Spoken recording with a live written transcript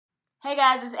Hey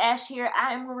guys, it's Ash here.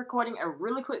 I am recording a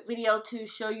really quick video to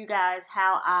show you guys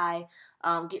how I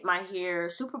get my hair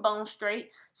super bone straight.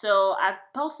 So I've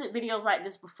posted videos like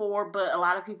this before, but a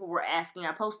lot of people were asking.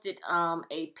 I posted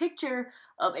a picture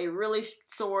of a really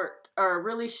short or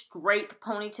really straight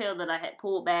ponytail that I had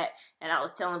pulled back, and I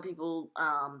was telling people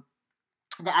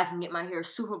that I can get my hair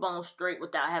super bone straight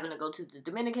without having to go to the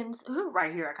Dominicans.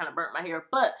 Right here, I kind of burnt my hair,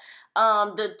 but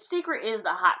the secret is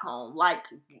the hot comb. Like,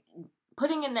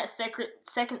 putting in that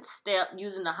second step,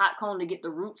 using the hot comb to get the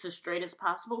roots as straight as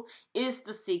possible is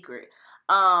the secret.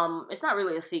 It's not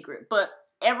really a secret, but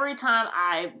every time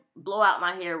I blow out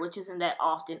my hair, which isn't that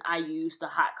often, I use the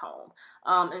hot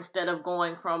comb instead of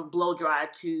going from blow dry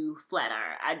to flat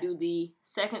iron. I do the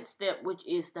second step, which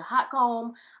is the hot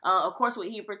comb, of course with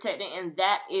heat protectant, and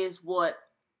that is what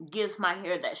gives my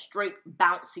hair that straight,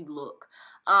 bouncy look.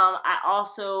 I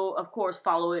also, of course,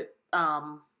 follow it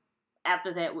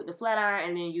after that with the flat iron,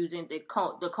 and then using the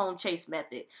comb chase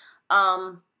method.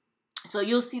 So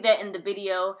you'll see that in the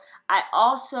video. I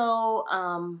also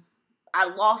I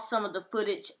lost some of the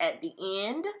footage at the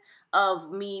end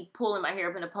of me pulling my hair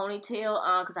up in a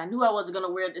ponytail because I knew I wasn't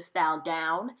gonna wear this style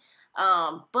down.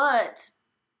 But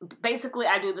basically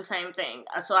I do the same thing.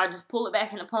 So I just pull it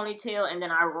back in a ponytail, and then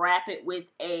I wrap it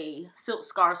with a silk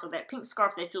scarf. So that pink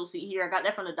scarf that you'll see here, I got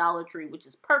that from the Dollar Tree, which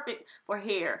is perfect for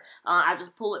hair. I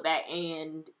just pull it back,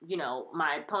 and you know,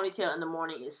 my ponytail in the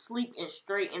morning is sleek and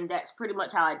straight, and that's pretty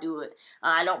much how I do it.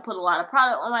 I don't put a lot of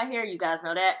product on my hair, you guys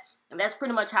know that. And that's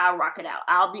pretty much how I rock it out.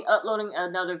 I'll be uploading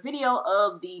another video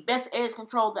of the best edge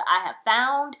control that I have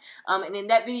found. And in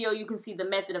that video, you can see the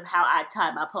method of how I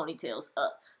tie my ponytails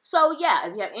up. So yeah,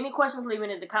 if you have any questions, leave it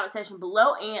in the comment section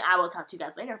below, and I will talk to you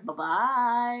guys later.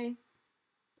 Bye-bye.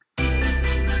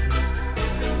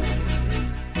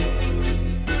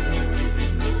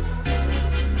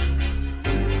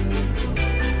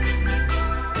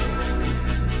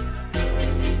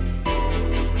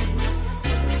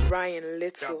 Ryan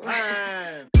Little.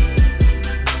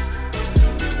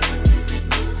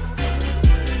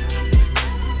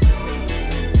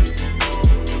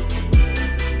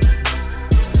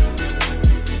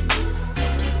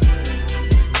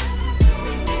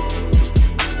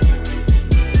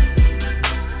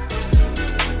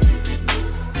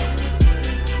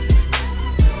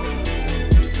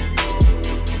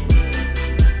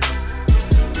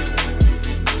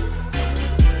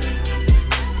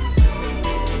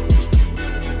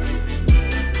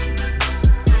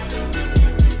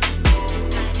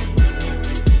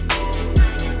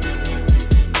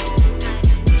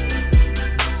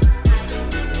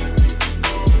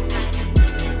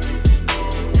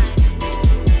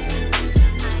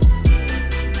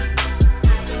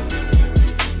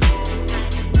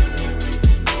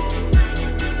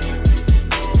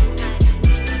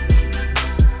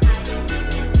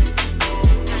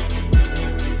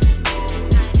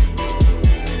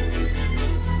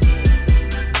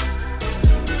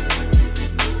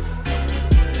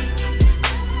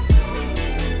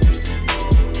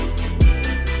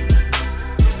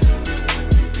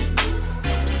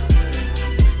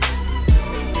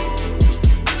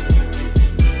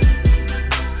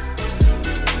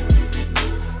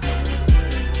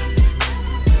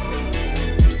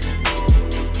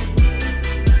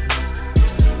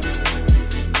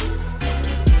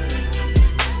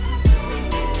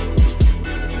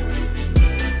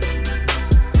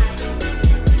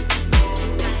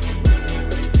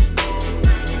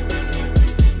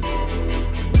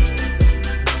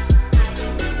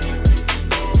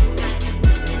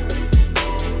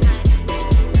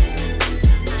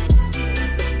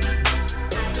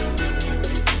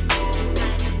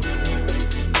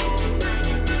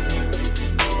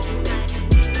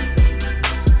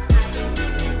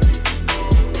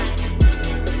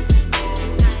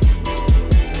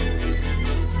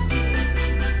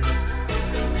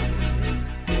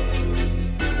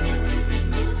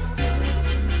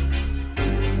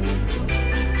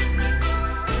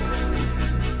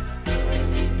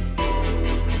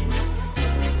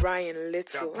 Ryan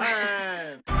Little.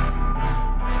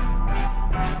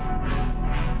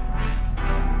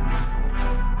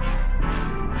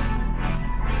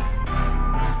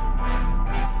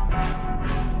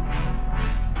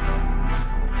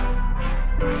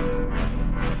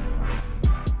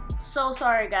 So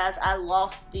sorry guys, I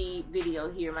lost the video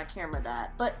here, my camera died,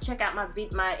 but check out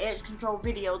my edge control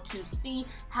video to see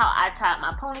how I tied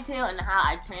my ponytail and how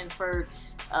I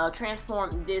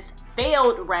transformed this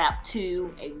failed wrap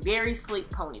to a very sleek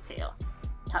ponytail.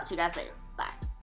 Talk to you guys later. Bye.